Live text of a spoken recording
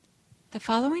The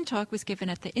following talk was given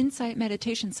at the Insight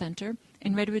Meditation Center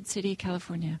in Redwood City,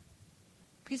 California.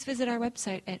 Please visit our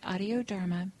website at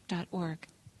audiodharma.org.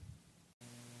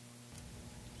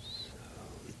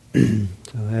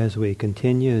 So as we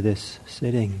continue this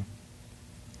sitting,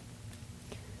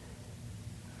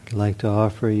 I'd like to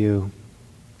offer you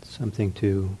something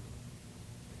to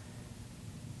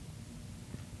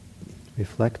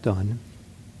reflect on.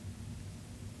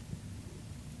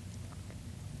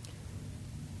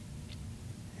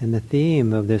 And the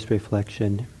theme of this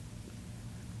reflection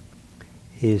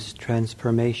is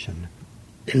transformation,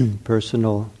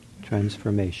 personal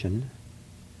transformation.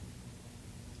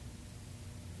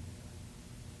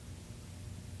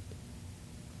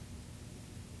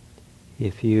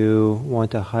 If you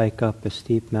want to hike up a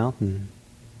steep mountain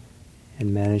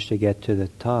and manage to get to the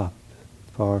top,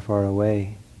 far, far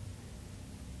away,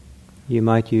 you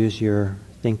might use your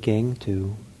thinking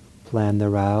to plan the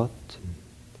route,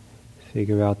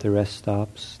 figure out the rest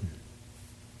stops,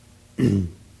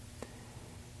 and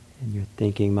your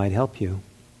thinking might help you.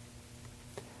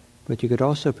 But you could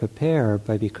also prepare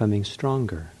by becoming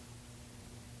stronger.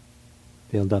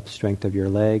 Build up strength of your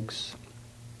legs,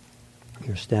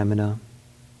 your stamina.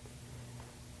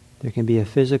 There can be a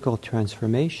physical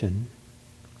transformation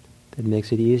that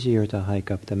makes it easier to hike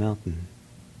up the mountain.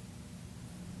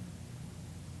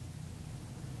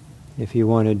 If you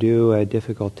want to do a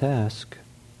difficult task,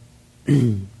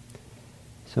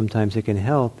 sometimes it can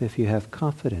help if you have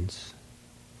confidence.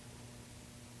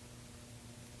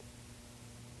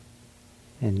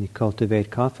 And you cultivate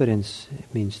confidence,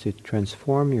 it means to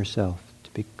transform yourself,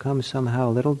 to become somehow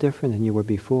a little different than you were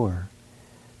before,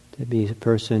 to be a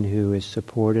person who is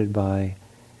supported by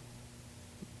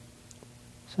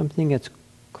something that's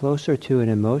closer to an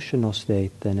emotional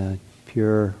state than a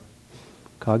pure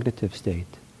cognitive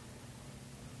state,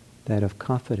 that of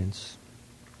confidence.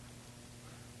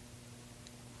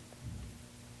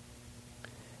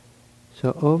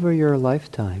 So over your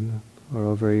lifetime, or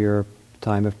over your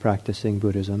time of practicing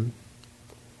Buddhism,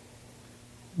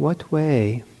 what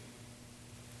way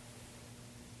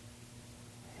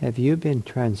have you been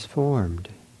transformed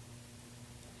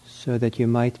so that you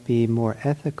might be more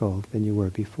ethical than you were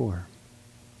before?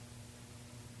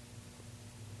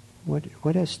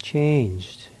 What has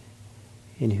changed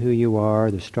in who you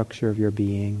are, the structure of your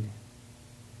being?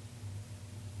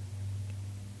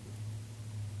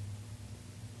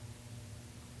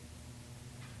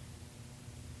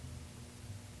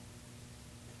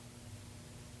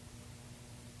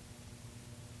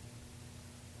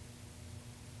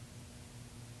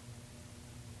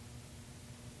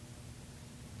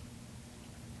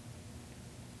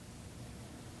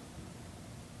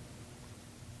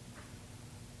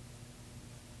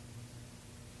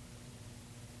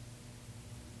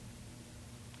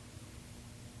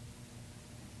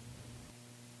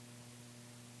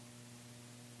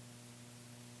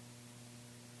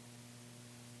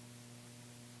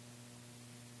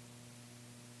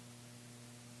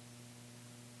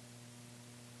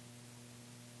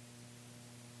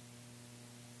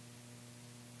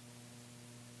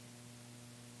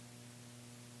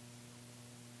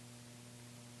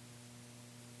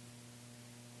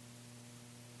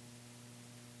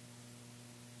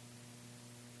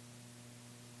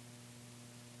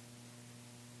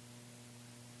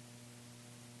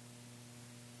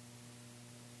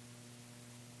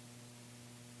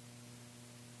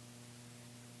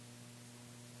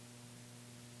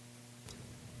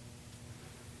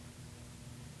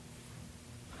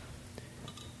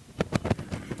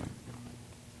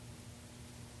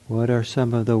 What are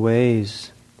some of the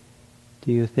ways,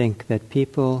 do you think, that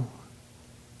people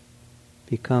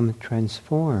become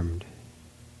transformed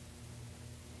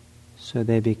so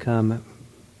they become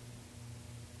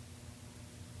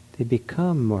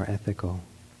more ethical?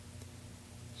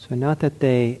 So not that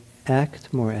they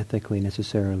act more ethically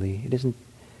necessarily, it isn't,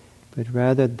 but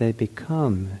rather they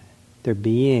become their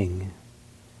being,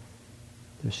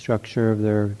 the structure of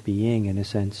their being in a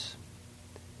sense.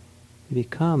 They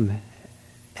become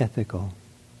ethical.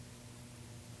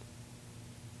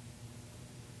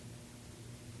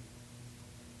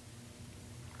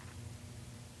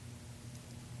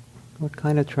 What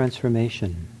kind of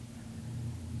transformation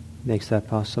makes that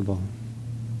possible?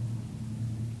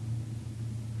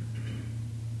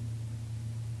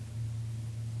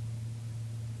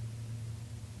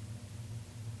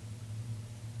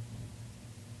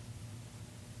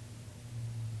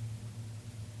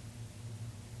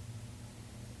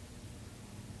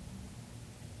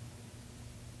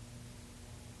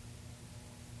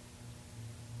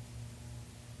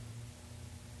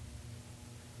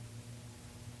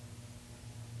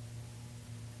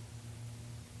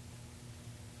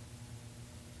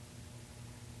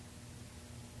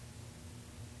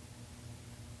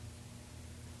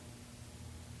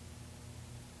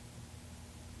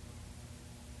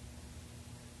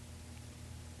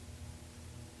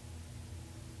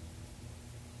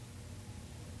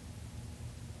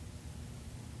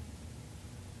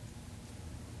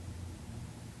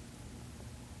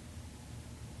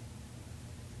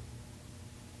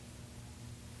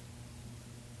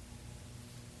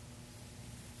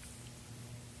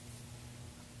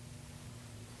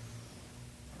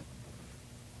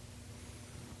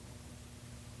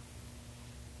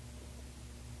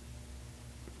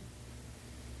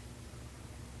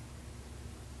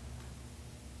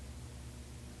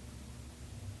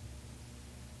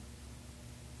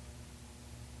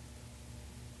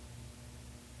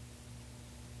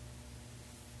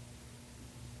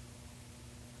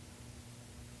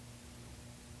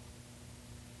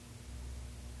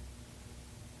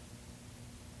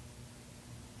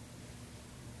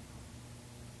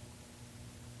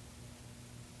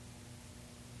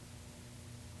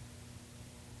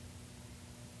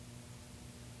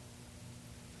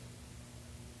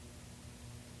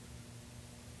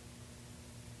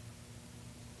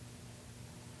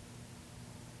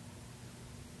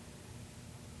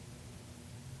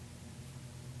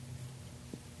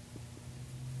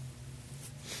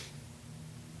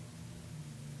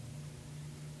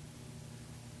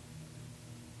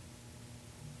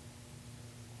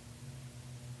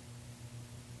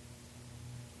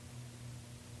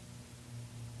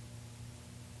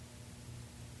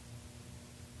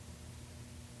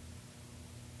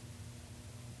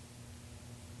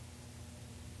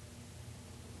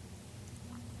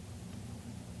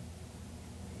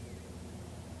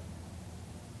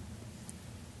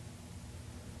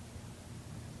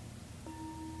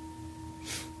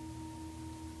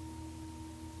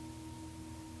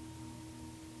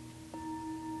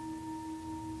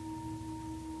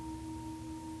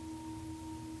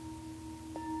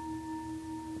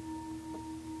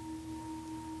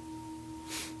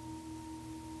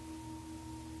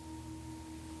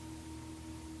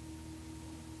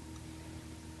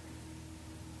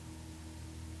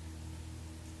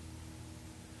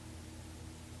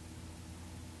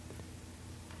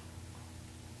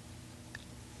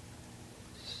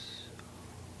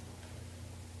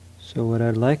 So what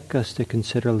I'd like us to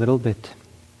consider a little bit,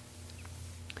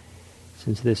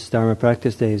 since this Dharma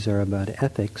practice days are about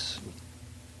ethics,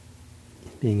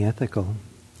 being ethical,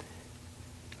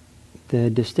 the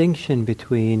distinction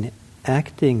between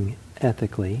acting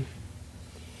ethically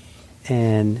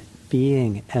and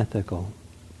being ethical.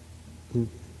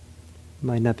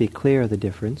 Might not be clear, the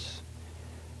difference,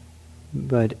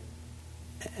 but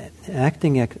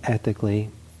acting ethically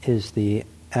is the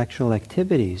actual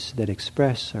activities that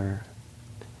express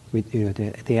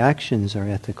the actions are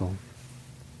ethical.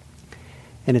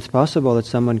 And it's possible that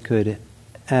someone could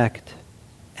act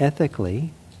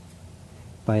ethically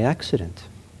by accident.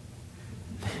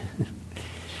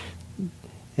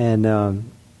 And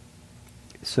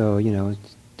so,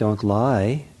 don't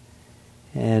lie.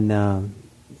 And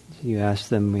you ask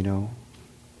them,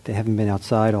 they haven't been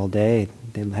outside all day,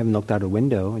 they haven't looked out a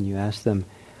window, and you ask them,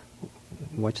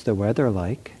 what's the weather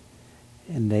like?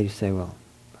 And they say, well,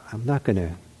 I'm not going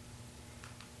to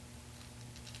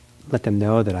let them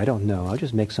know that I don't know. I'll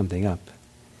just make something up.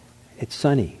 It's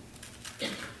sunny. It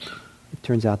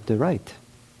turns out they're right.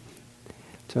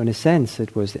 So in a sense,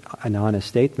 it was an honest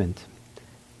statement.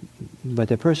 But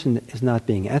the person is not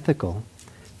being ethical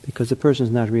because the person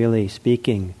is not really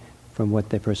speaking from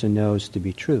what the person knows to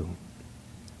be true.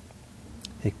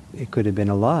 It could have been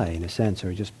a lie, in a sense,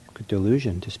 or just a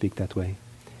delusion to speak that way.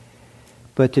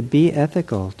 But to be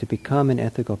ethical, to become an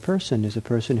ethical person, is a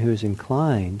person who is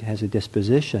inclined, has a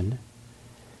disposition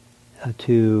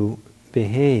to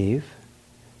behave,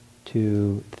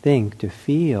 to think, to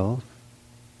feel,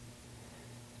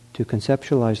 to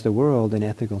conceptualize the world in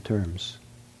ethical terms.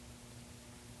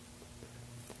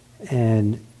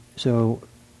 And so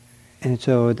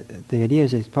the idea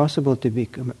is it's possible to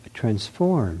become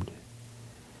transformed.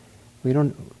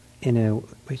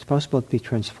 It's possible to be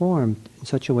transformed in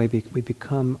such a way we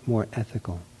become more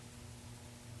ethical.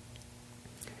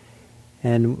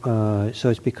 And so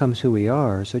it becomes who we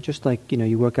are. So just like,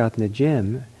 you work out in the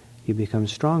gym, you become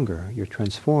stronger. You're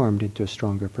transformed into a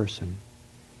stronger person.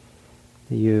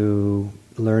 You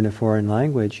learn a foreign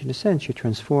language, in a sense you're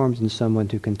transformed into someone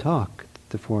who can talk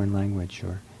the foreign language.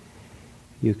 Or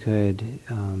you could,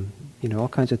 all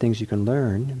kinds of things you can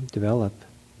learn, develop.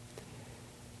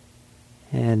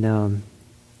 And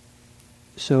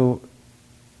so,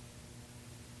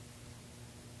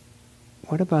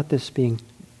 what about this being,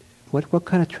 what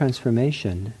kind of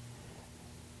transformation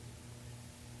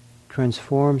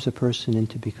transforms a person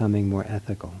into becoming more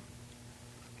ethical?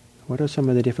 What are some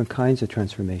of the different kinds of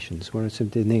transformations? What are some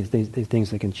things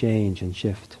that can change and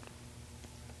shift?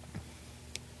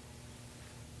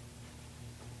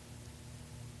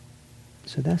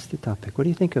 So that's the topic. What do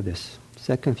you think of this? Is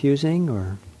that confusing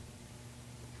or?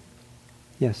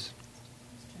 Yes.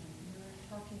 You were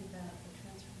talking about the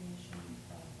transformation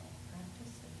of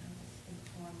practice and how this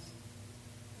informs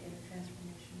the inner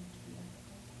transformation to be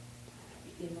ethical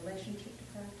in relationship to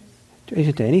practice.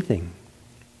 To anything.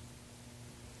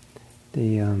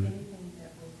 Anything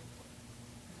that will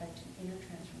affect an inner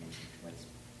transformation towards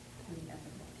being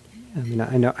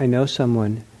ethical. I know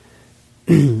someone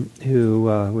who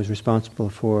was responsible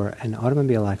for an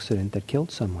automobile accident that killed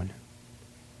someone.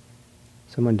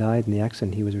 Someone died in the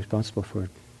accident he was responsible for.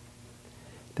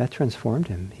 That transformed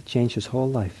him. It changed his whole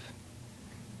life.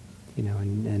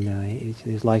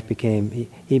 His life became,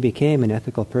 he became an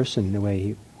ethical person in a way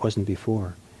he wasn't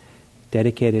before.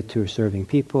 Dedicated to serving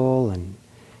people and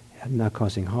not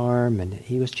causing harm, and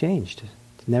he was changed.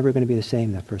 It's never going to be the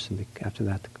same, that person, after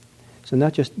that. So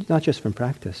not just from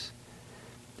practice.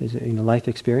 There's, life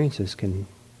experiences can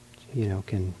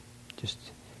just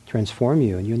transform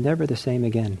you, and you're never the same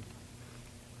again.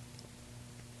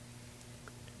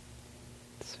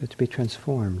 So to be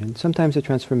transformed. And sometimes the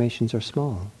transformations are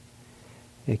small.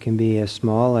 It can be as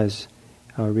small as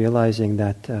realizing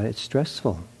that it's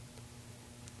stressful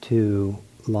to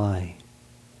lie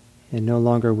and no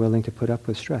longer willing to put up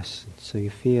with stress. So you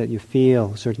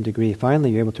feel a certain degree, finally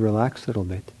you're able to relax a little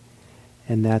bit.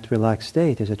 And that relaxed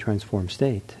state is a transformed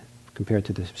state compared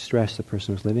to the stress the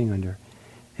person was living under.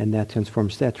 And that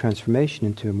transformation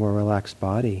into a more relaxed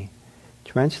body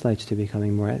translates to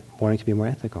becoming wanting to be more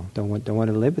ethical. Don't want to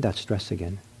live with that stress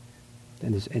again.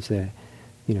 And it's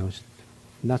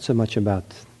not so much about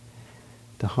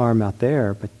the harm out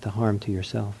there, but the harm to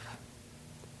yourself.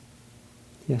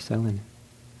 Yes, Ellen.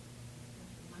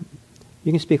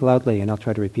 You can speak loudly, and I'll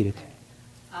try to repeat it.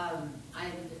 I'm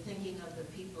thinking of the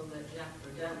people that Jacques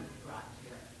Verdun brought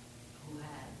here, who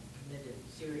had committed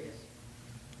serious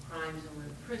crimes and were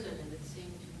in prison, and it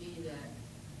seemed to me that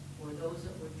for those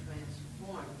that were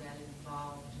transformed, that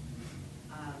involved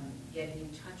getting in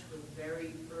touch with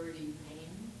very early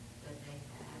pain that they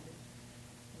had,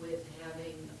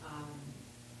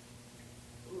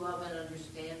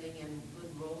 understanding and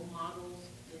good role models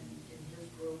in his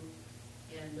group,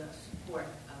 and support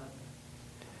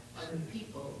of other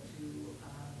people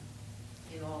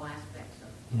in all aspects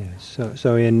of it. Yes.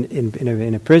 So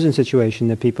in a prison situation,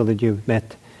 the people that you've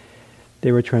met,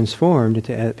 they were transformed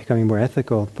into becoming more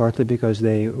ethical, partly because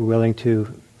they were willing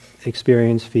to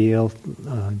experience, feel,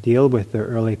 deal with their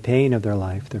early pain of their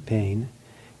life, their pain.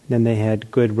 Then they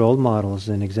had good role models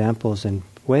and examples and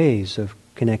ways of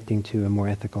connecting to a more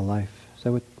ethical life. Is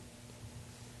that what?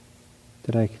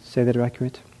 Did I say that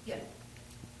accurate? Yeah.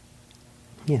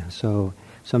 Yeah. So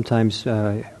sometimes,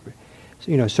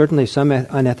 certainly some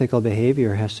unethical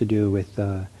behavior has to do with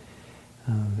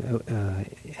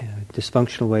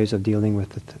dysfunctional ways of dealing with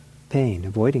the pain,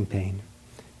 avoiding pain.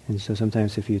 And so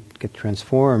sometimes if you get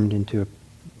transformed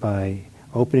by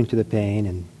opening to the pain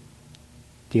and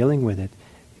dealing with it,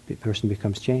 the person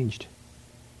becomes changed.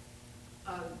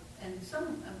 And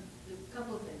a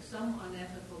couple of things. Some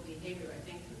unethical behavior, I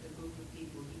think, that the group of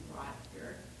people he brought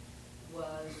here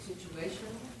was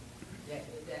situational, that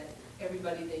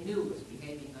everybody they knew was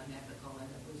behaving unethical, and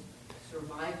it was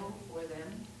survival for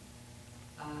them.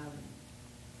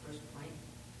 First point,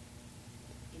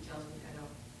 he tells me I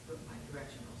don't put my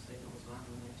directional signals on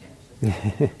when I change the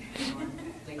so I'm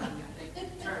thinking I think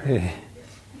turn.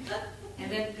 And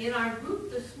then in our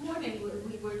group this morning,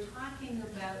 we were talking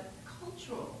about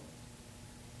cultural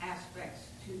aspects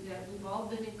to that. We've all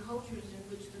been in cultures in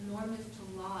which the norm is to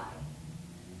lie,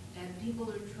 and people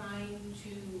are trying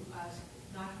to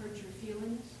not hurt your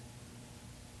feelings.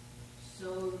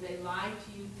 So they lie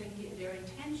to you, thinking their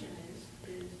intention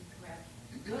is perhaps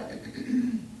good,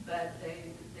 but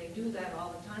they do that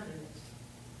all the time, and it's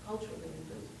culturally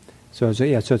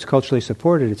induced. So it's culturally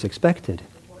supported. It's expected.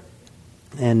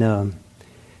 And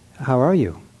how are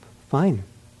you? Fine.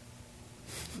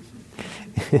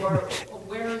 Or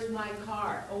where is my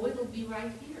car? Oh, it'll be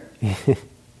right here.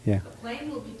 Yeah. The plane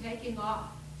will be taking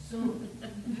off soon.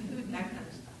 That kind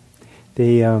of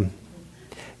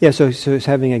stuff. So it's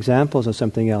having examples of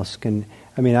something else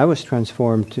I was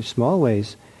transformed to small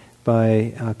ways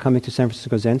by coming to San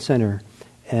Francisco Zen Center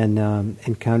and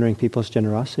encountering people's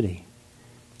generosity.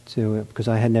 So because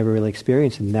I had never really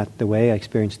experienced it in the way I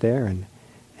experienced there,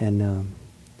 and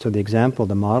so the example,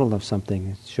 the model of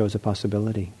something shows a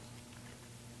possibility.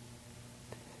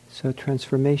 So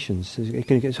transformations,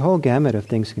 it's a whole gamut of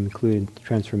things can include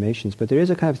transformations, but there is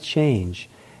a kind of change,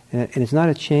 and it's not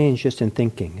a change just in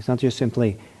thinking. It's not just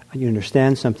simply you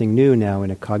understand something new now in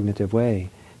a cognitive way.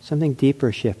 Something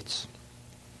deeper shifts.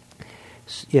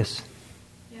 Yes?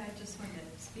 Yeah, I just wanted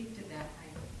to speak to that.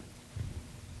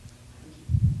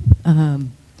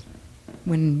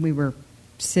 When we were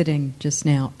sitting just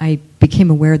now, I became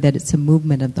aware that it's a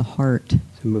movement of the heart.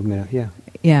 It's a movement of, yeah.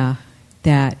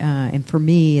 Yeah, and for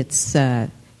me, it's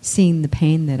seeing the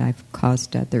pain that I've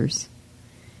caused others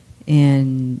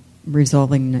and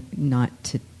resolving not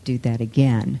to do that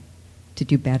again, to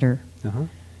do better,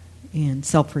 and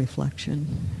self-reflection.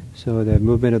 So the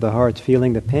movement of the heart,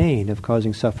 feeling the pain of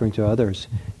causing suffering to others,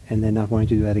 and then not wanting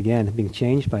to do that again, being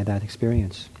changed by that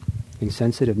experience, being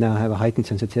sensitive, now have a heightened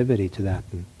sensitivity to that.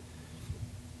 And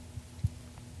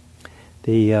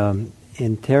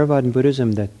in Theravadan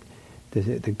Buddhism, that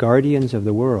the guardians of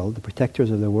the world, the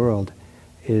protectors of the world,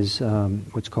 is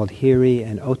what's called hiri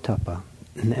and ottappa,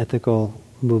 ethical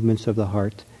movements of the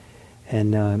heart.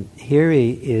 And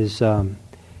hiri is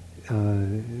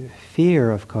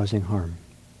fear of causing harm.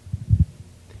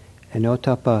 And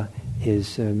ottappa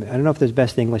is, I don't know if there's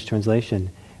best English translation,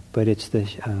 but it's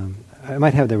I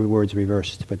might have the words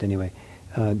reversed, but anyway,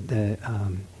 the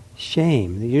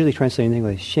shame, they usually translate in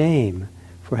English, shame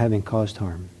for having caused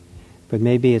harm. But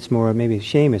maybe it's more, maybe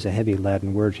shame is a heavy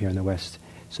Latin word here in the West,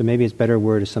 so maybe its better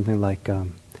word is something like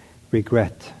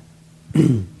regret.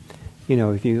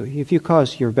 If you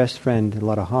cause your best friend a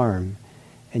lot of harm,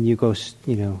 and you go,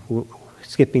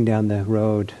 skipping down the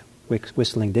road,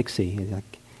 whistling Dixie,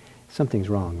 like something's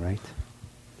wrong, right?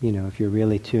 If you're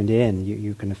really tuned in,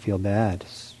 you're going to feel bad,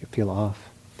 you feel off.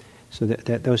 So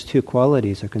that those two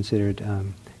qualities are considered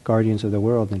guardians of the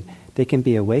world, and they can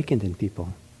be awakened in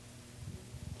people.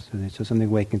 So something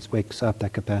wakes up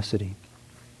that capacity.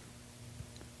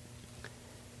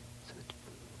 So,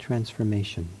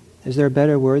 transformation. Is there a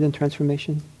better word than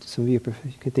transformation? Some of you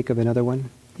can think of another one?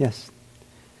 Yes.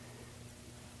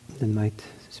 Then might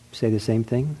say the same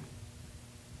thing.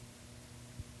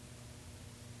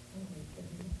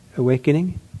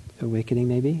 Awakening? Awakening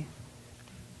maybe?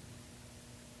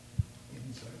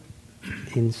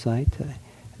 Insight. I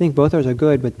think both those are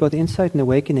good, but both insight and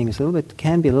awakening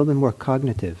can be a little bit more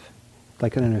cognitive,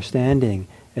 like an understanding,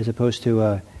 as opposed to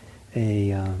a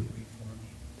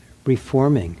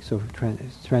reforming. So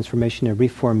transformation and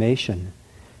reformation,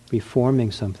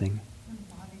 reforming something.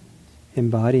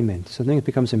 Embodiment. Something that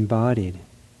becomes embodied.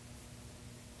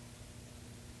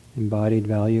 Embodied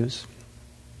values.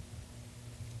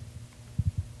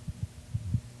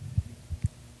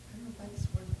 I don't know why this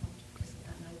word comes to because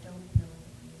and I don't know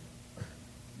the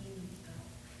meaning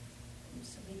of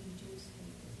so maybe you do say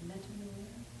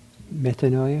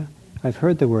metanoia? Metanoia? I've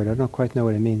heard the word. I don't quite know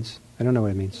what it means. I don't know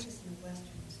what it means. This is in the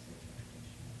Western spiritual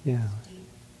tradition. Yeah. It's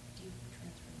deep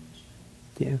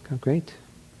transformation. Yeah, great.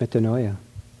 Metanoia.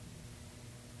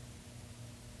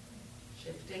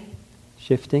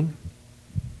 Shifting.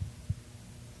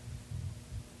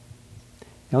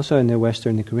 Also in the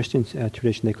Western, the Christian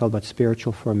tradition, they call it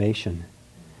spiritual formation.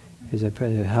 Is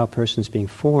how a person's being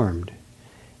formed.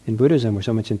 In Buddhism, we're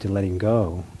so much into letting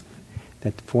go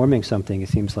that forming something, it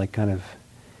seems like kind of,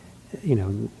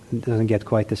 doesn't get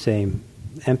quite the same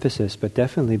emphasis, but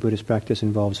definitely Buddhist practice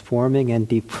involves forming and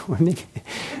deforming,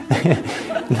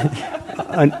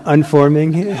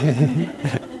 unforming,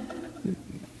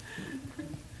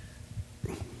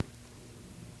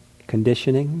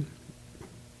 conditioning,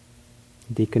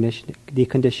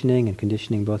 deconditioning and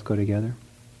conditioning both go together.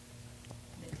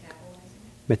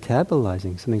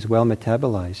 Metabolizing. Something's well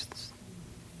metabolized.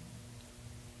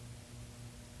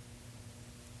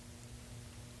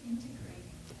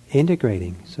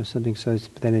 Integrating. So something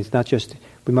then it's not just,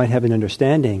 we might have an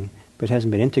understanding, but it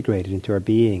hasn't been integrated into our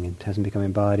being and hasn't become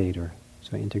embodied, or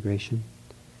so integration.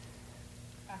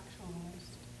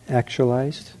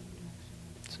 Actualized.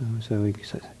 So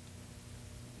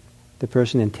the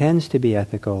person intends to be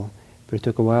ethical, but it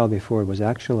took a while before it was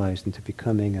actualized into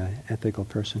becoming an ethical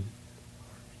person.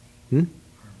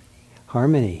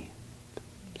 Harmony.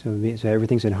 So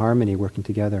everything's in harmony, working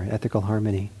together, ethical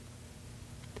harmony.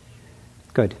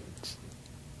 Good.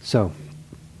 So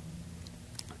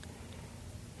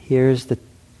here's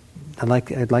I'd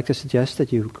like to suggest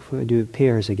that you do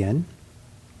pairs again.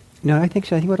 No, I think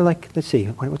so. I think what I like. Let's see.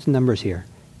 What's the numbers here?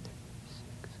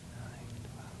 6,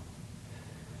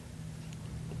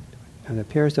 9, 12. The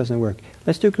pairs doesn't work.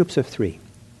 Let's do groups of 3.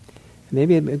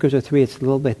 Maybe in groups of 3, it's a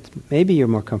little bit. Maybe you're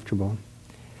more comfortable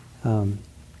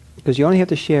because you only have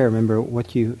to share. Remember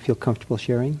what you feel comfortable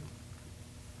sharing.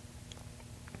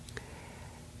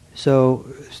 So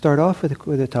start off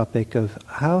with a topic of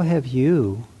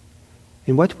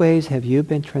in what ways have you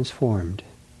been transformed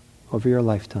over your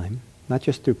lifetime? Not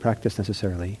just through practice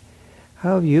necessarily.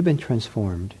 How have you been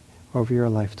transformed over your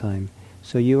lifetime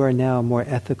so you are now more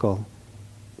ethical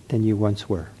than you once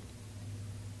were?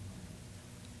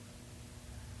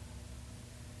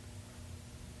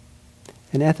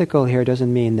 And ethical here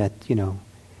doesn't mean that,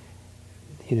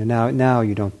 now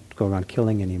you don't go around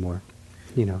killing anymore,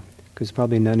 because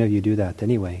probably none of you do that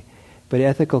anyway. But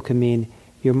ethical can mean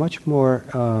you're much more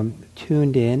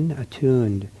attuned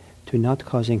to not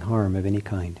causing harm of any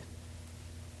kind.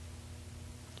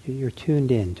 You're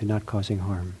tuned in to not causing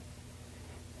harm,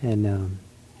 and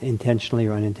intentionally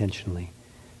or unintentionally.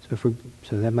 So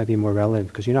that might be more relevant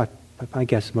because you're not. I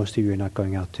guess most of you are not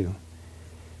going out to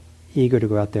eager to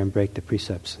go out there and break the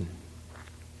precepts. And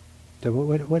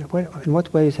so in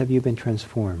what ways have you been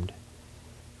transformed?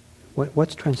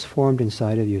 What's transformed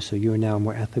inside of you so you are now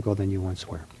more ethical than you once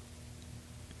were?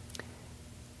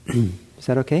 Is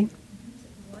that okay?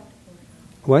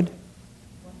 What?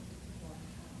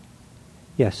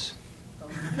 Yes.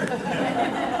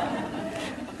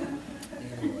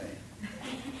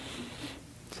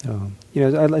 So,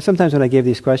 sometimes when I give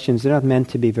these questions, they're not meant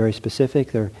to be very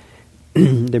specific. They're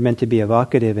they're meant to be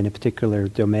evocative in a particular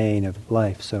domain of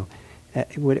life. So,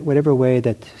 whatever way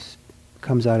that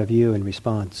comes out of you in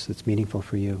response, that's meaningful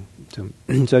for you. So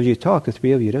as you talk, the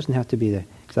 3 of you, it doesn't have to be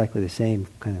exactly the same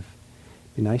kind of.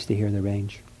 It'd be nice to hear the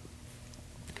range.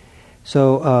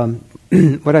 So,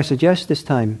 what I suggest this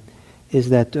time is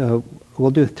that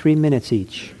we'll do 3 minutes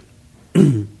each,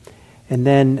 and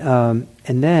then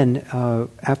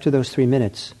after those 3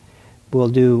 minutes, we'll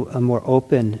do a more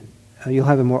open. You'll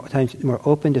have a more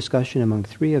open discussion among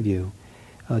 3 of you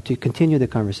to continue the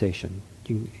conversation.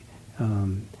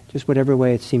 Just whatever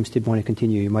way it seems to want to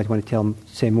continue. You might want to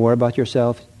say more about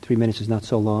yourself. 3 minutes is not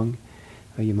so long.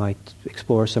 You might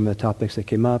explore some of the topics that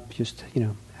came up. Just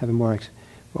have a more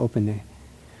open day.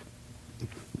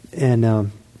 And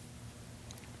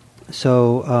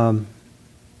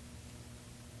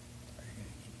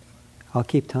I'll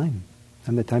keep time.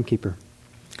 I'm the timekeeper.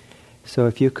 So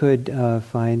if you could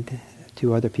find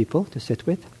 2 other people to sit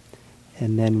with,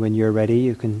 and then when you're ready,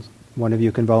 one of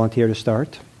you can volunteer to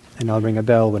start, and I'll ring a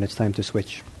bell when it's time to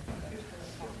switch.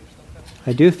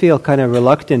 I do feel kind of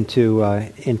reluctant to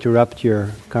interrupt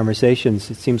your conversations.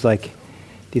 It seems like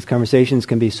these conversations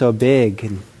can be so big,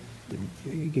 and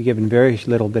you're given very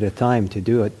little bit of time to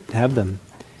do it, to have them.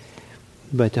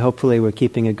 But hopefully we're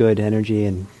keeping a good energy,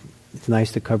 and it's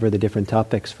nice to cover the different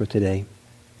topics for today.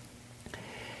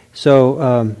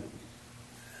 So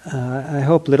I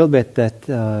hope a little bit that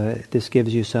this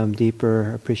gives you some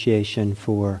deeper appreciation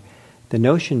for the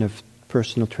notion of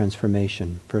personal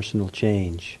transformation, personal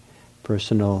change,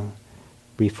 personal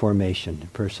reformation,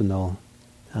 personal,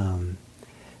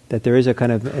 that there is a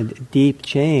kind of a deep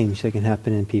change that can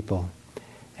happen in people.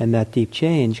 And that deep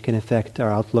change can affect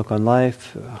our outlook on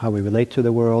life, how we relate to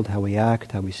the world, how we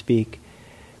act, how we speak.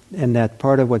 And that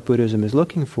part of what Buddhism is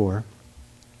looking for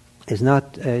is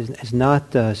not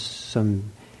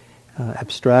some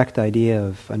abstract idea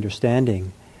of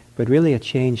understanding, but really a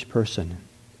changed person.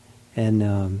 And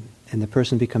the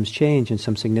person becomes changed in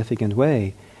some significant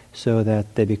way, so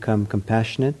that they become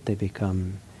compassionate, they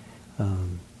become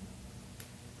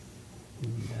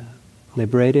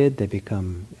liberated, they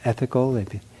become ethical,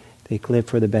 they live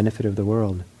for the benefit of the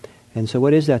world. And so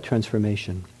what is that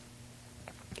transformation?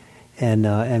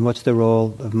 And what's the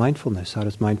role of mindfulness? How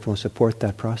does mindfulness support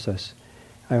that process?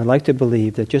 I would like to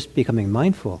believe that just becoming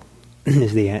mindful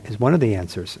is one of the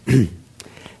answers. It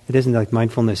isn't like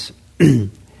mindfulness,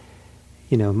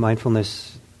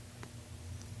 mindfulness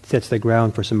sets the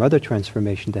ground for some other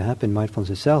transformation to happen. Mindfulness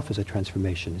itself is a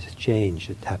transformation, it's a change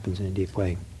that happens in a deep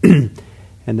way.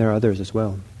 And there are others as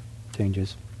well,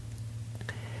 changes.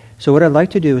 So what I'd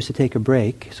like to do is to take a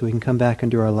break so we can come back and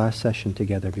do our last session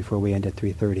together before we end at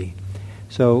 3:30.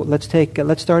 So let's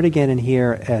start again in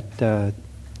here at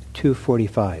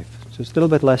 2:45. So it's a little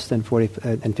bit less than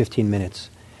 15 minutes.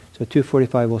 So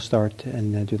 2:45 we'll start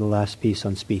and do the last piece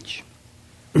on speech.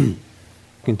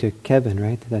 Into Kevin,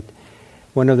 right? That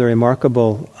one of the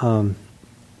remarkable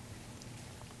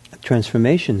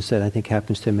transformations that I think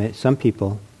happens to some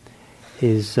people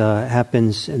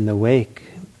happens in the wake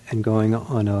and going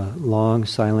on a long,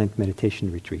 silent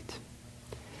meditation retreat.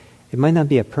 It might not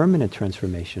be a permanent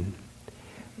transformation,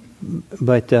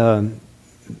 but 7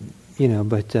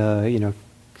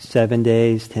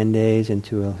 days, 10 days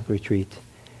into a retreat,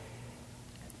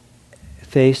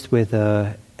 faced with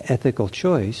a ethical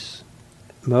choice,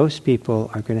 most people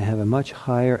are going to have a much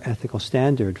higher ethical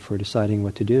standard for deciding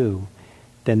what to do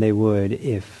than they would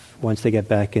if once they get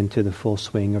back into the full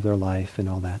swing of their life and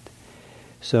all that.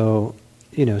 So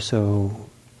you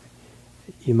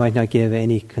might not give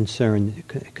any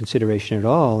consideration at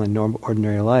all in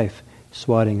ordinary life,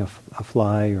 swatting a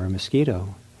fly or a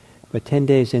mosquito. But 10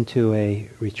 days into a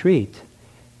retreat,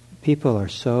 people are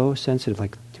so sensitive,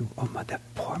 like, oh my, that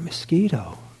poor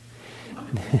mosquito.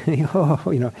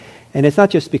 And it's not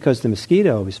just because the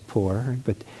mosquito is poor,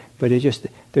 but it's just,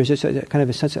 there's just a kind of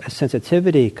a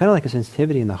sensitivity, kind of like a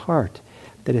sensitivity in the heart,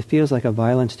 that it feels like a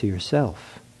violence to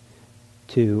yourself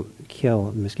to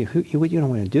kill the mosquito. You don't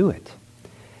want to do it.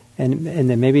 And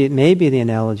then maybe the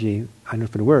analogy, I don't know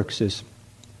if it works, is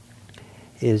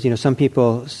some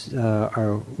people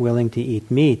are willing to eat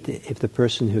meat if the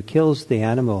person who kills the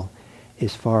animal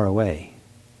is far away.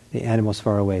 The animal's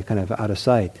far away, kind of out of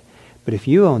sight. But if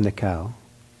you own the cow,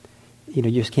 you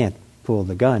just can't pull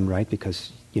the gun, right?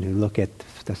 Because look at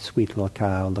the sweet little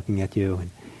cow looking at you, and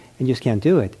you just can't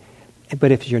do it.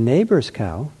 But if it's your neighbor's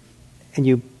cow, and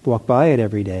you walk by it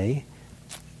every day,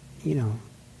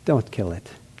 don't kill it.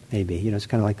 Maybe it's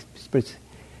kind of like,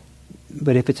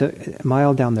 but if it's a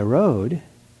mile down the road,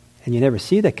 and you never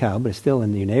see the cow, but it's still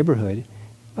in your neighborhood,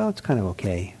 well, it's kind of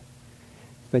okay.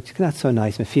 But it's not so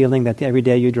nice. The feeling that every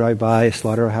day you drive by a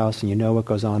slaughterhouse and you know what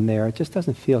goes on there, it just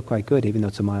doesn't feel quite good, even though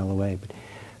it's a mile away.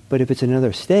 But if it's in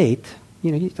another state,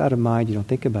 it's out of mind. You don't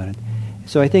think about it.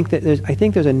 So I think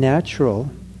there's a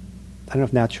natural, I don't know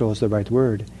if natural is the right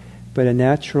word, but a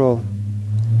natural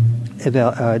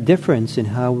difference in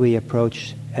how we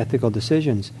approach ethical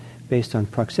decisions based on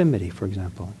proximity, for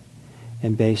example,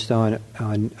 and based on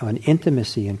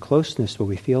intimacy and closeness, what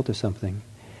we feel to something.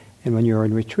 And when you're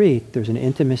in retreat, there's an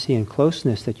intimacy and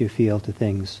closeness that you feel to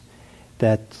things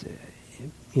that,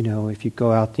 if you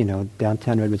go out,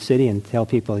 downtown Redwood City and tell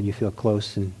people you feel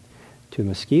close to a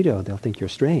mosquito, they'll think you're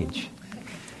strange.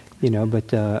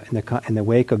 But in the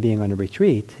wake of being on a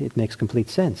retreat, it makes complete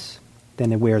sense.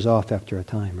 Then it wears off after a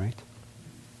time, right?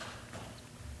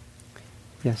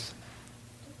 Yes?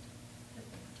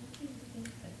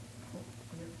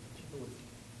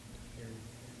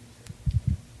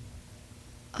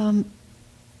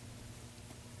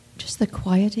 Just the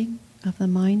quieting of the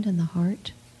mind and the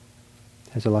heart.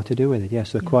 Has a lot to do with it,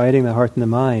 yes. The quieting the heart and the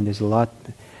mind is a lot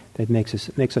that makes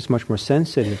us much more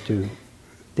sensitive to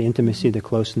the intimacy, the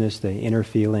closeness, the inner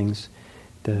feelings,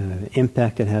 the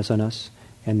impact it has on us,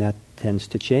 and that tends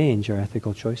to change our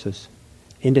ethical choices,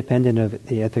 independent of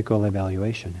the ethical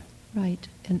evaluation. Right.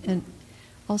 And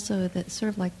also that sort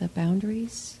of like the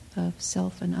boundaries of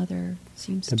self and other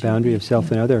seems to The boundary be, of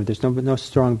self and other, there's no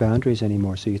strong boundaries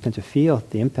anymore, so you tend to feel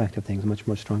the impact of things much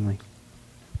more strongly.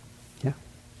 Yeah?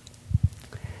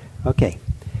 Okay.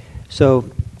 So,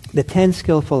 the 10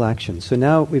 skillful actions. So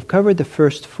now we've covered the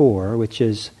first 4, which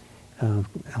is the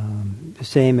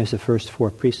same as the first 4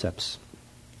 precepts.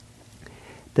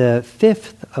 The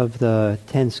 5th of the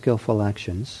 10 skillful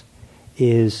actions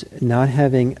is not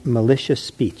having malicious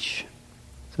speech.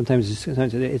 Sometimes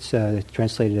it's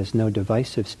translated as no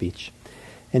divisive speech.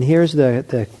 And here's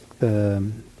the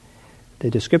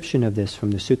description of this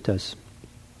from the suttas.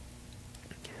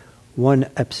 One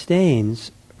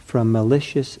abstains from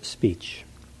malicious speech.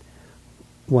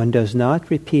 One does not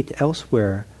repeat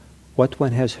elsewhere what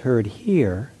one has heard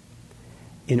here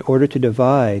in order to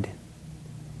divide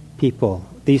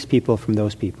these people from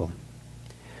those people.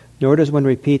 Nor does one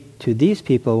repeat to these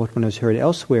people what one has heard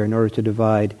elsewhere in order to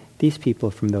divide these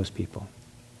people from those people.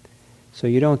 So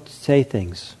you don't say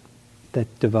things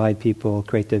that divide people,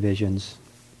 create divisions.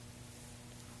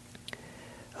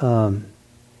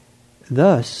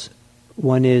 Thus,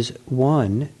 one is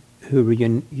one who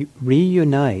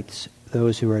reunites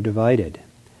those who are divided,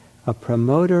 a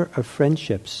promoter of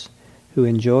friendships who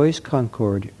enjoys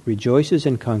concord, rejoices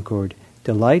in concord,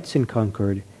 delights in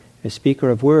concord, a speaker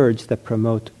of words that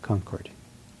promote concord.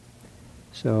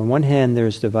 So on one hand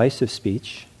there's divisive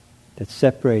speech that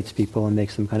separates people and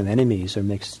makes them kind of enemies or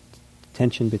makes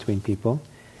tension between people.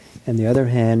 On the other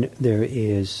hand, there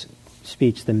is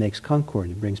speech that makes concord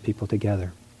and brings people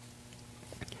together.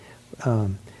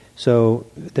 So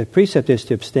the precept is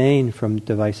to abstain from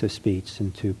divisive speech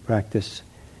and to practice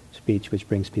speech which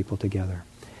brings people together.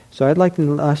 So I'd like in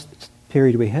the last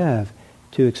period we have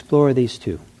to explore these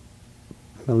two.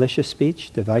 Malicious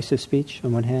speech, divisive speech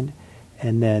on one hand,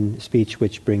 and then speech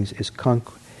which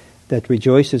that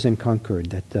rejoices in concord,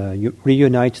 that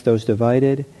reunites those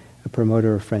divided, a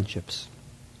promoter of friendships.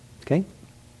 Okay?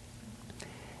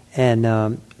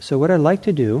 And so what I'd like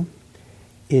to do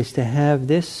is to have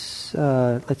this,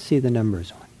 let's see the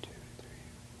numbers. 1, 2, 3, 4,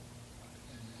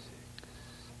 5, 6,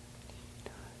 7, 8,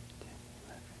 9, 10,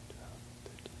 11, 12,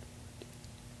 13.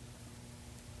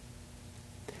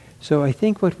 So I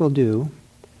think what we'll do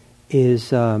is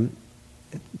the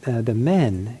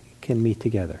men can meet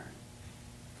together.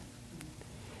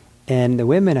 And the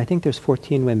women, I think there's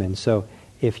 14 women, so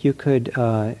if you could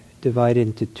divide it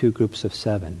into 2 groups of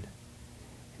 7,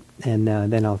 and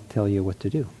then I'll tell you what to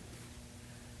do.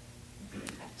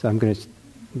 So I'm going to,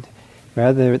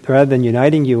 rather than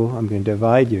uniting you, I'm going to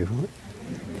divide you.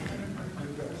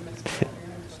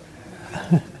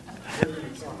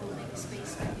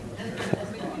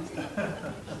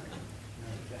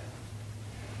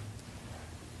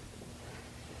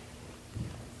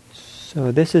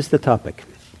 So this is the topic.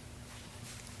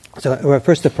 So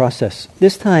first the process.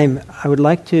 This time I would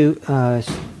like to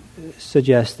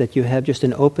suggest that you have just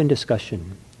an open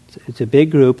discussion. It's a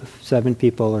big group, 7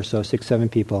 people or so, 6, 7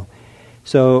 people.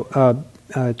 So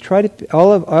try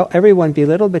to everyone be a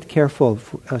little bit careful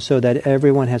so that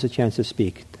everyone has a chance to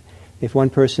speak. If one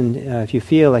person, if you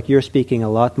feel like you're speaking a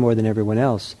lot more than everyone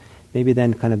else, maybe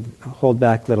then kind of hold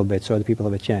back a little bit so other people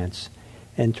have a chance.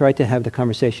 And try to have the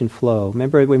conversation flow.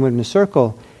 Remember, when we went in a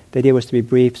circle, the idea was to be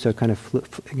brief, so it kind of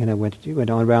went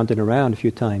on round and around a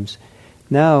few times.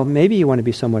 Now, maybe you want to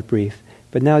be somewhat brief,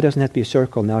 but now it doesn't have to be a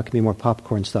circle. Now it can be more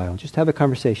popcorn style. Just have a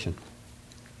conversation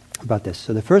about this.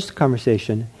 So the first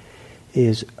conversation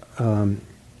is,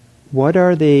 what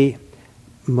are the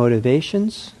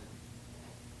motivations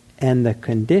and the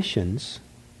conditions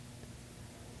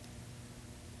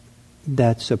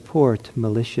that support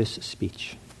malicious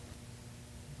speech?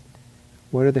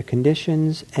 What are the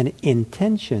conditions and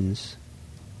intentions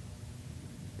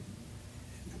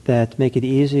that make it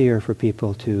easier for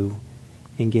people to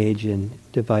engage in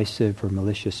divisive or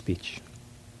malicious speech?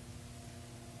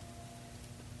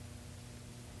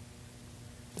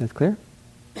 Is that clear?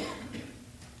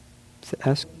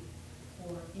 Ask.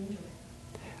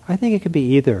 I think it could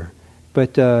be either,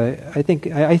 but I think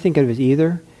of it as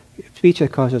either speech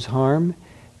that causes harm.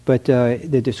 But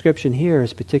the description here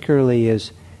is particularly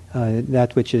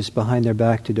that which is behind their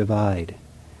back to divide,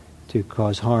 to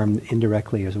cause harm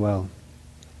indirectly as well.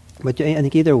 But I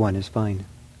think either one is fine.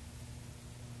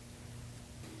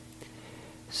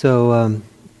 So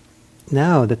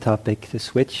now the topic, to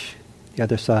switch the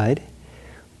other side.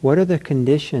 What are the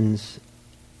conditions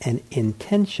and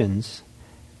intentions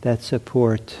that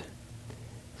support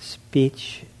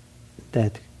speech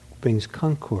that brings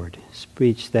concord,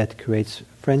 speech that creates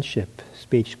friendship,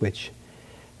 speech which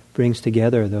brings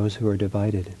together those who are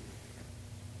divided.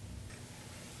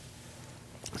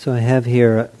 So I have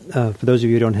here, for those of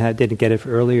you who didn't get it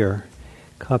earlier,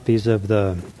 copies of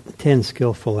the 10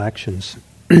 skillful actions.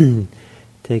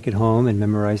 Take it home and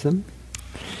memorize them,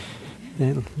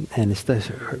 and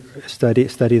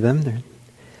study them.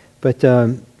 But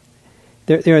there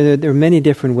are many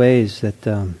different ways that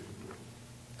kind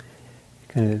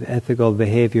of ethical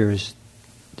behavior is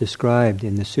described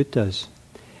in the suttas.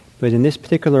 But in this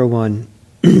particular one,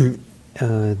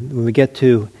 when we get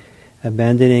to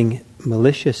abandoning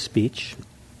malicious speech,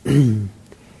 it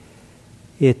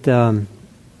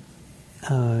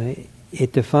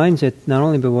defines it not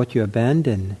only by what you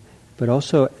abandon, but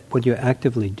also what you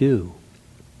actively do.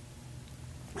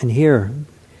 And here,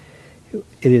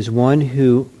 it is one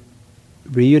who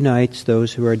reunites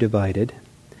those who are divided,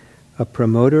 a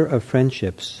promoter of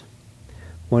friendships,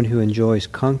 one who enjoys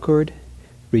concord,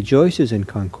 rejoices in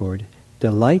concord,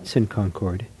 delights in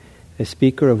concord, a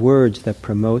speaker of words that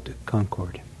promote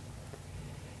concord.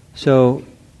 So,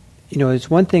 it's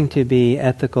one thing to be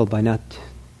ethical by not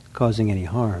causing any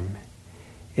harm.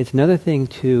 It's another thing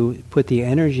to put the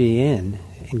energy in,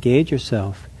 engage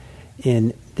yourself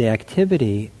in the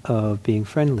activity of being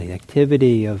friendly, the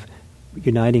activity of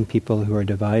uniting people who are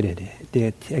divided,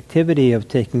 the activity of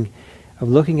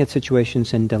looking at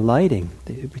situations and delighting.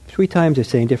 3 times I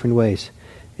say in different ways: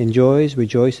 enjoys,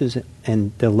 rejoices,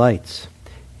 and delights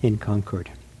in concord.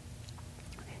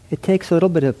 It takes a little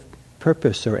bit of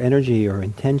purpose or energy or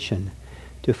intention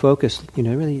to focus,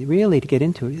 really to get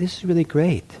into it. This is really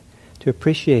great, to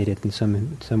appreciate it in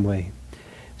some way.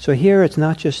 So here it's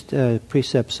not just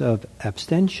precepts of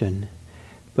abstention,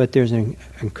 but there's an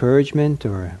encouragement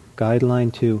or a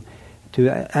guideline to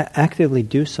actively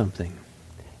do something.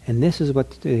 And this is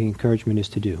what the encouragement is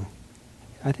to do.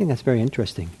 I think that's very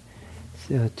interesting.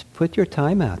 So to put your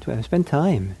time out, spend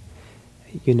time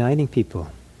uniting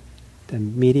people,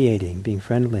 and mediating, being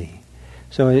friendly.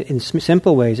 So in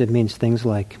simple ways, it means things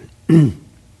like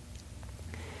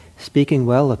speaking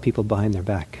well of people behind their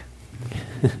back.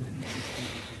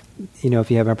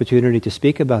 If you have opportunity to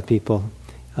speak about people,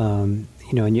 and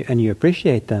you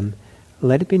appreciate them,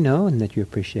 let it be known that you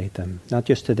appreciate them, not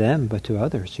just to them, but to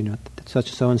others.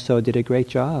 Such so-and-so did a great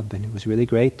job, and it was really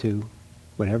great to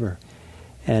whatever.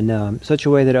 And such a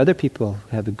way that other people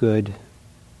have a good,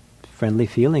 friendly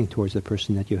feeling towards the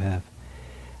person that you have.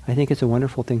 I think it's a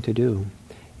wonderful thing to do.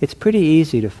 It's pretty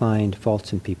easy to find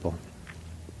faults in people.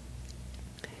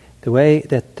 The way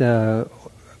that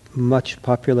much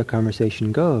popular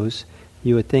conversation goes,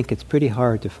 you would think it's pretty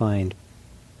hard to find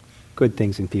good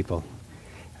things in people.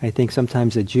 I think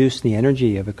sometimes the juice, the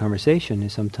energy of a conversation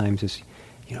is can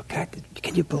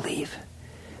you believe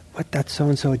what that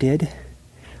so-and-so did?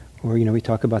 Or, we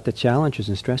talk about the challenges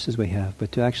and stresses we have,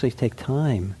 but to actually take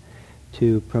time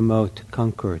to promote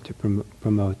concord, to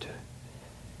promote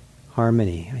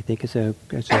harmony, I think is a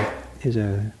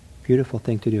beautiful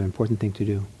thing to do, important thing to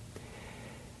do.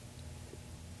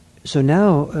 So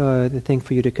now the thing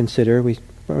for you to consider, we're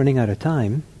running out of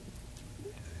time,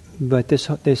 but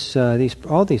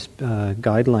all these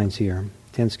guidelines here,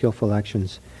 10 skillful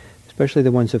actions, especially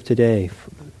the ones of today,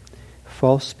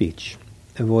 false speech,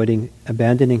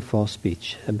 abandoning false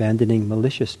speech, abandoning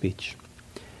malicious speech,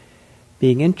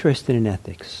 being interested in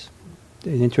ethics,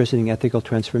 interested in ethical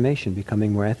transformation,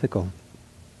 becoming more ethical.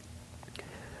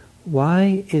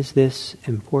 Why is this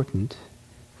important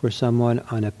for someone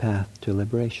on a path to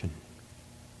liberation?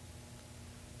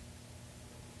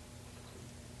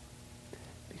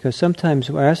 Because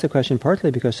sometimes, I ask the question partly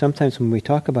because sometimes when we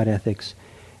talk about ethics,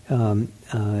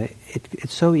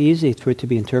 it's so easy for it to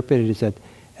be interpreted as that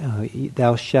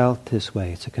thou shalt this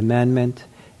way. It's a commandment,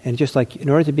 and just like in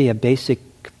order to be a basic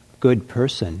good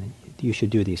person, you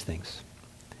should do these things.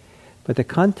 But the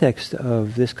context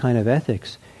of this kind of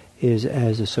ethics is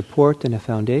as a support and a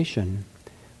foundation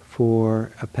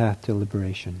for a path to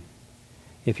liberation.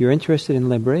 If you're interested in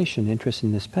liberation, interested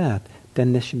in this path,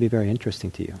 then this should be very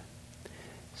interesting to you.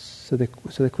 So the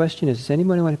question is, does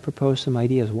anyone want to propose some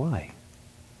ideas why?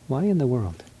 Why in the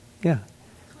world? Yeah.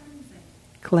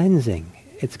 Cleansing.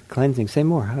 It's cleansing. Say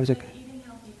more. How is it? Eating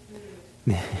healthy food,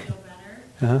 you feel better.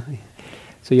 Uh-huh.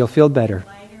 So you'll feel better.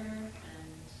 Lighter and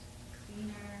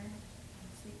cleaner and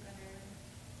sleep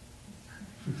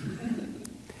better.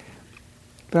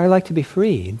 But I like to be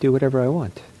free and do whatever I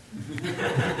want.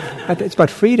 It's about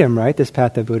freedom, right? This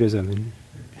path of Buddhism. And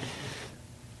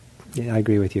yeah, I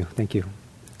agree with you. Thank you.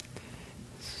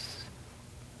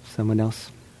 Someone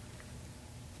else?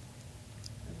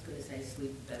 I was going to say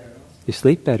sleep better also. You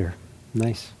sleep better.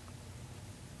 Nice.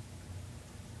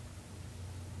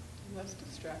 Less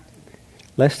distracted.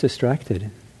 Less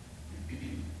distracted.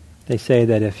 They say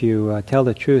that if you tell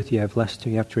the truth, you have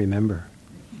to remember.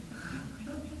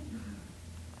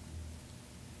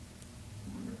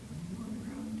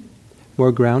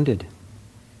 More grounded.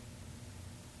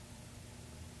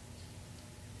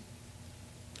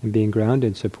 And being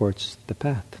grounded supports the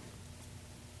path.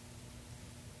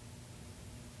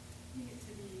 You get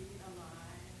to be alive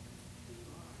who you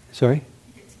are. Sorry? You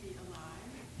get to be alive.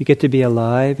 You get to be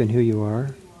alive in who you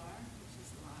are.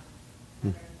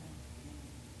 Which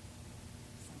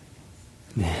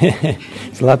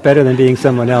is a lot better than being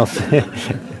somebody else. It's a lot better than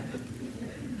being someone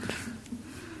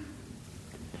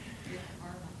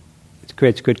else. It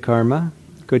creates good karma,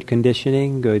 good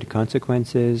conditioning, good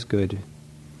consequences, good...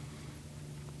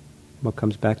 What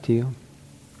comes back to you?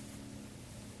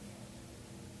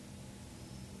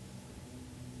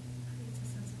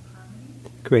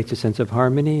 Creates a sense of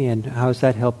harmony. And how does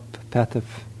that help path of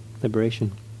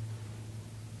liberation?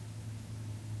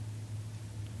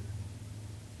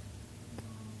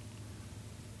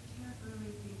 You can't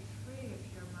really be free if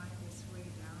your mind is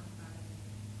weighed down by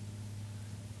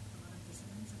a lot of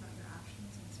dissonance about your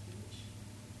actions and speech.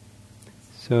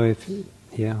 So if you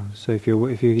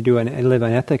live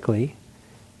unethically,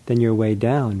 then you're weighed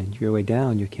down, and you're weighed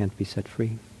down, you can't be set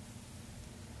free.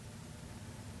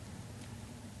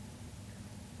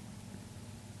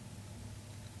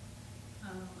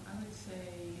 I would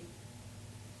say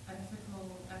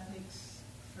ethics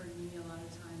for me a lot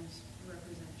of times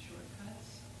represent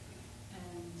shortcuts,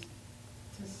 and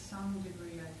to some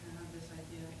degree I kind of have this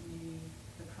idea that maybe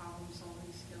the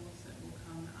problem-solving skills that will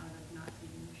come out of not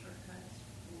taking the shortcuts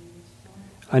will be useful.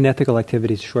 Unethical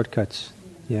activities, shortcuts.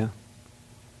 Yeah.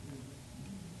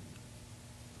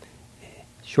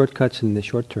 Shortcuts in the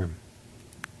short term.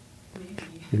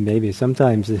 Maybe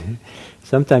sometimes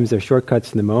they're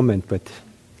shortcuts in the moment, but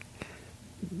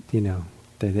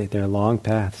they're long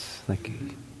paths. Like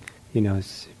some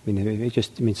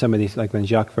of these, like when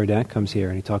Jacques Verdun comes here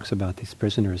and he talks about these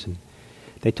prisoners, and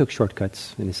they took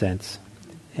shortcuts in a sense,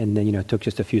 and then it took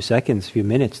just a few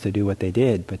minutes to do what they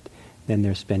did, but then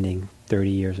they're spending 30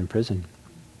 years in prison.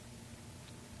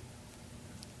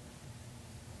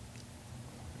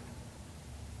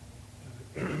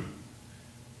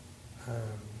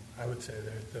 I would say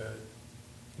that the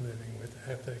living with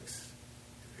ethics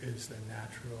is the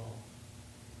natural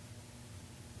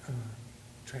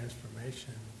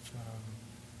transformation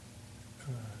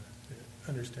from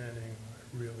understanding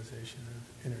or realization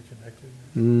of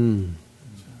interconnectedness.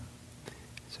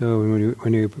 So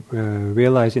when you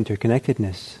realize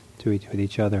interconnectedness with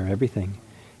each other, everything,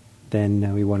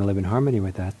 then we want to live in harmony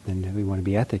with that. Then we want to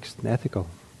be ethical.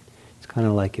 It's kind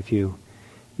of like if you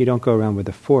don't go around with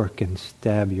a fork and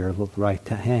stab your right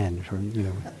hand, or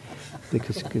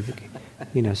because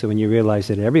so when you realize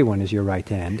that everyone is your right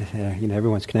hand,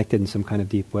 everyone's connected in some kind of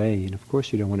deep way, and of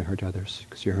course you don't want to hurt others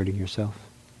because you're hurting yourself.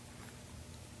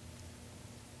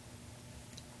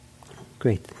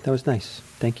 Great, that was nice.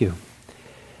 Thank you.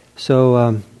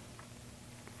 So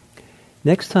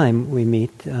next time we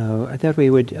meet, I thought we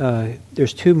would.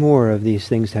 There's two more of these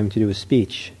things having to do with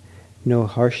speech: no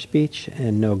harsh speech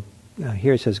and no.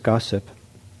 Here it says gossip,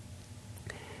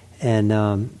 and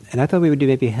I thought we would do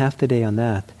maybe half the day on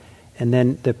that, and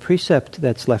then the precept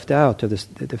that's left out of this,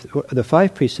 the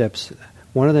 5 precepts,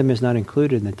 one of them is not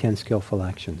included in the 10 skillful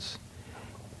actions.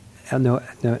 No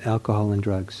alcohol and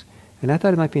drugs, and I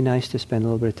thought it might be nice to spend a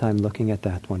little bit of time looking at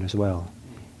that one as well,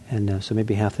 and so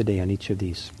maybe half the day on each of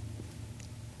these,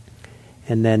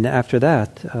 and then after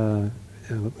that,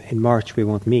 in March we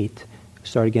won't meet.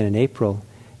 Start again in April.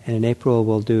 And in April,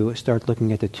 we'll start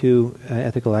looking at the 2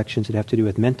 ethical actions that have to do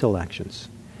with mental actions.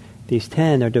 These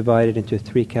 10 are divided into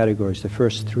 3 categories. The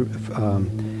first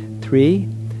 3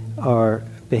 are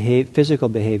physical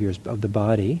behaviors of the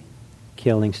body,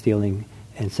 killing, stealing,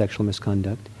 and sexual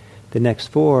misconduct. The next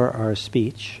 4 are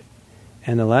speech.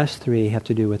 And the last 3 have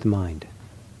to do with mind.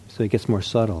 So it gets more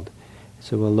subtle.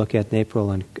 So we'll look at in April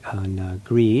on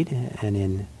greed, and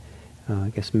in,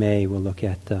 May, we'll look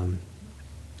at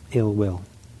ill will.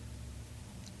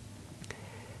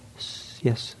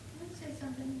 Yes? Can I say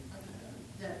something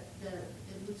that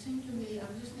it would seem to me, I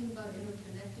was just thinking about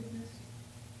interconnectedness,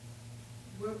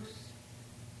 works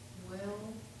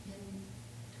well in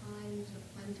times of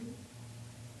plenty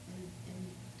and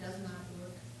does not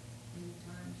work in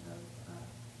times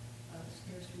of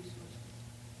scarce resources.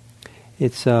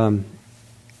 It's,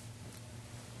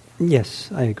 yes,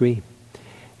 I agree.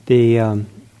 The,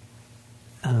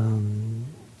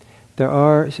 there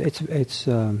are, it's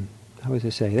how would I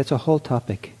say? That's a whole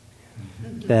topic.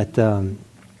 that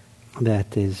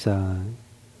is,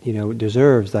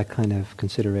 deserves that kind of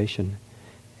consideration,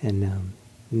 and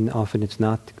often it's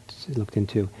not looked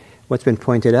into. What's been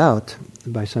pointed out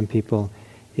by some people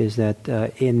is that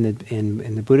in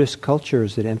the Buddhist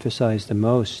cultures that emphasize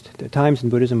the times in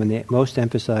Buddhism when they most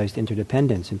emphasized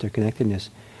interdependence, interconnectedness,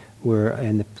 were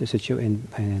in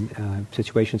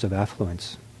situations of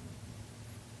affluence.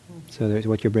 So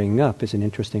what you're bringing up is an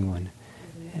interesting one.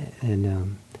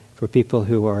 And for people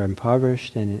who are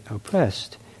impoverished and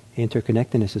oppressed,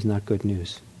 interconnectedness is not good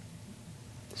news.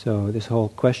 So this whole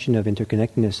question of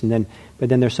interconnectedness, but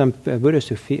then there's some Buddhists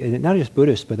who feel, not just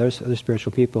Buddhists, but other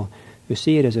spiritual people, who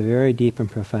see it as a very deep and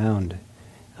profound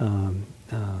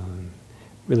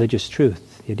religious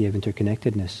truth, the idea of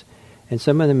interconnectedness. And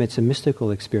some of them, it's a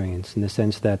mystical experience in the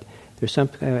sense that there's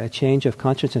a change of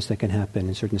consciousness that can happen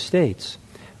in certain states,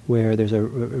 where there's a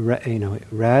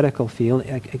radical feeling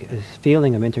of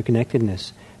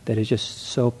interconnectedness that is just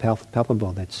so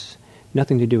palpable. That's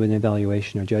nothing to do with an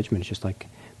evaluation or judgment. It's just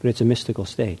but it's a mystical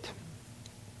state.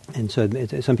 And so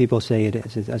some people say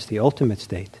that's the ultimate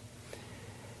state.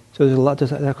 So there's a lot.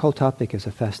 That whole topic is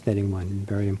a fascinating one and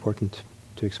very important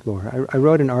to explore. I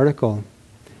wrote an article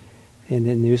in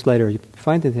the newsletter. You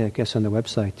find it, I guess, on the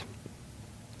website.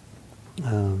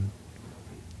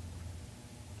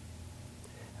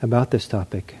 About this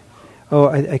topic.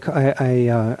 I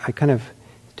kind of,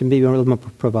 to be a little more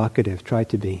provocative, tried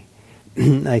to be.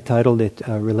 I titled it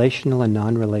 "Relational and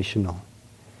Non-Relational,"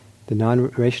 the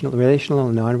relational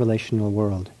and non-relational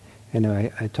world, and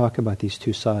I talk about these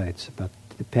two sides, about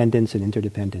dependence and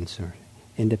interdependence, or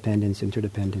independence,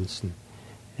 interdependence,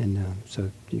 and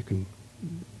so you can.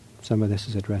 Some of this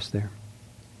is addressed there.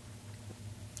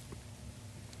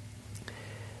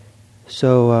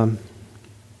 So.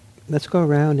 Let's go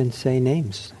around and say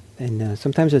names. And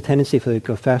sometimes there's a tendency for it to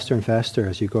go faster and faster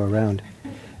as you go around.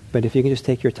 But if you can just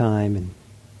take your time and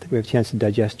we have a chance to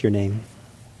digest your name.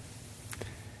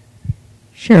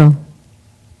 Cheryl.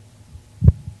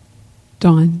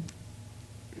 Dawn.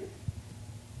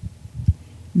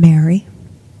 Mary.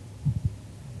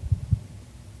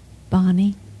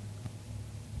 Bonnie.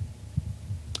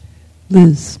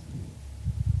 Liz.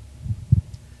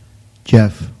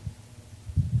 Jeff.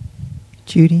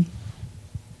 Judy.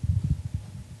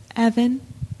 Evan.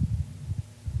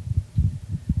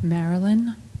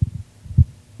 Marilyn.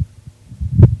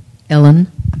 Ellen.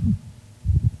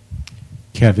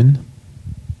 Kevin.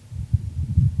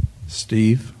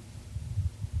 Steve.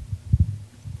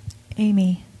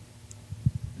 Amy.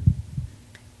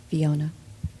 Fiona.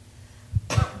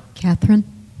 Catherine.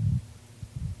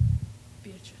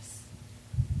 Beatrice.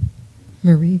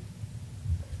 Marie.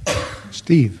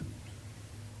 Steve.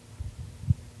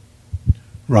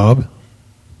 Rob.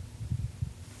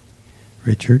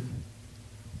 Richard.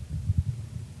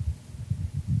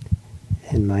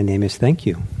 And my name is Thank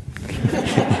You.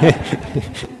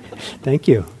 Thank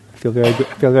you. I feel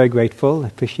very grateful. I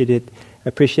appreciate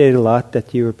it a lot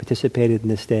that you participated in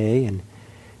this day, and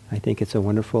I think it's a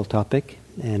wonderful topic,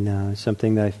 and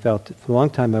something that I felt for a long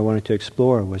time I wanted to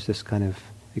explore was this kind of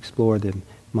explore the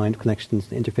mind connections,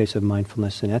 the interface of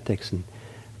mindfulness and ethics, and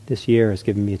this year has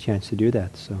given me a chance to do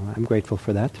that, so I'm grateful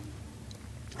for that,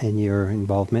 and your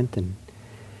involvement and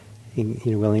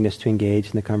your willingness to engage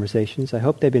in the conversations. I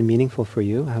hope they've been meaningful for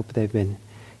you. I hope they've been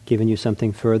giving you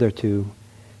something further to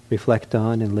reflect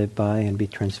on and live by and be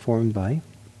transformed by.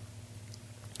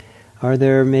 Are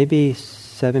there maybe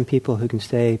 7 people who can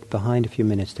stay behind a few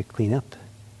minutes to clean up?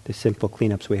 The simple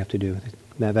cleanups we have to do.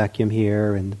 The vacuum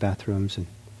here and the bathrooms. And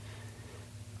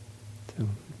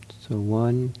so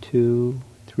 1, 2,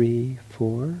 3,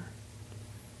 4,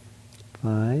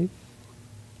 5,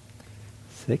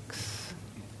 6.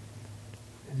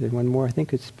 Is there one more? I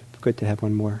think it's good to have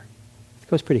one more. It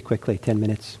goes pretty quickly, 10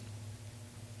 minutes.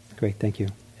 Great, thank you.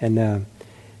 And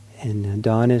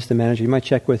Dawn is the manager. You might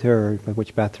check with her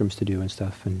which bathrooms to do and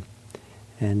stuff.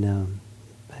 And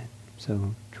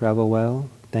so travel well.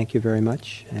 Thank you very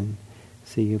much, and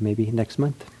see you maybe next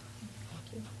month.